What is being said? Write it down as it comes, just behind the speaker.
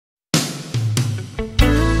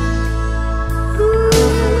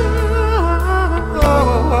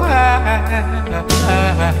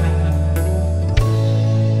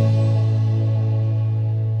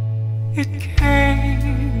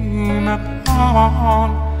on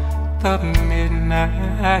the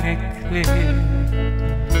midnight clear,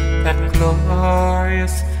 that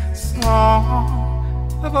glorious song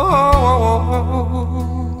of old,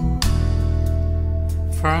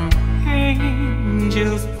 from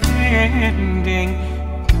angels bending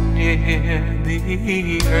near the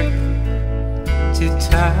earth to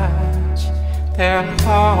touch their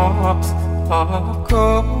harps of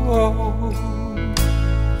gold.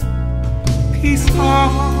 Peace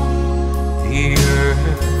on the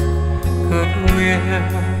earth, goodwill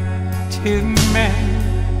to men,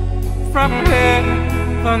 from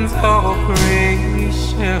heaven's all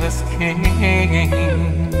gracious King.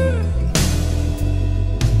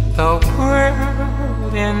 The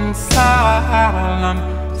world in solemn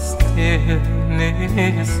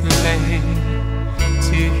stillness lay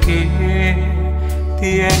to hear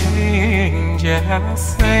the angels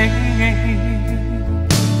sing.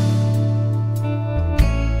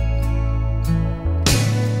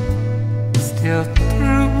 Still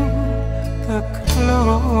through the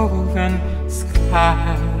cloven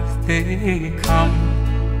skies they come,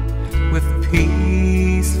 with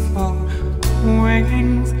peaceful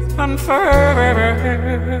wings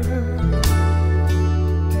unfurled,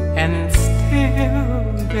 and still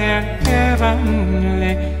their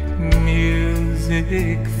heavenly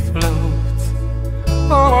music floats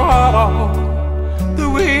o'er the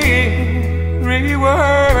weary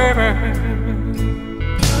world.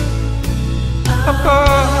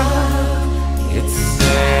 Above its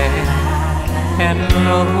sad and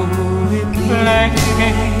lonely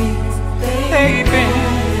plains, they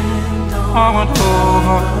bend on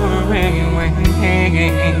hovering wings,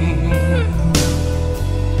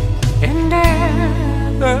 and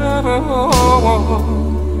ever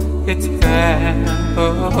its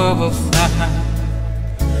babble sound,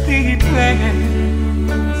 the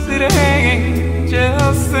blessed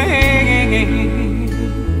angels singing.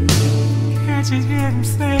 Can't you hear them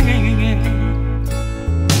singing?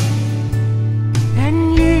 And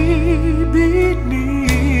ye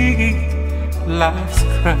beneath life's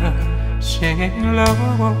crushing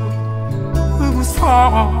load, whose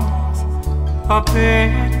hearts are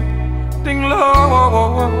bending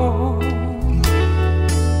low,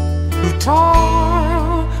 who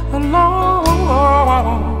toil along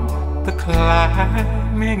the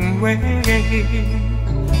climbing way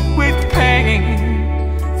with pain,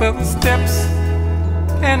 footsteps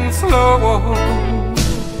and slow.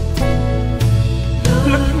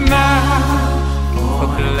 Look now for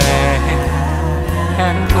glad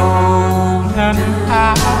and golden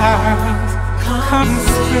eyes come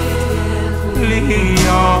swiftly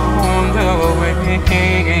on the way.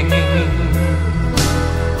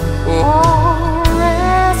 Oh,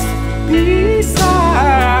 rest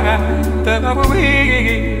beside the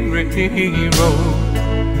weary road,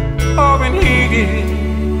 or in here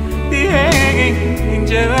the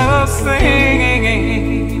angels singing.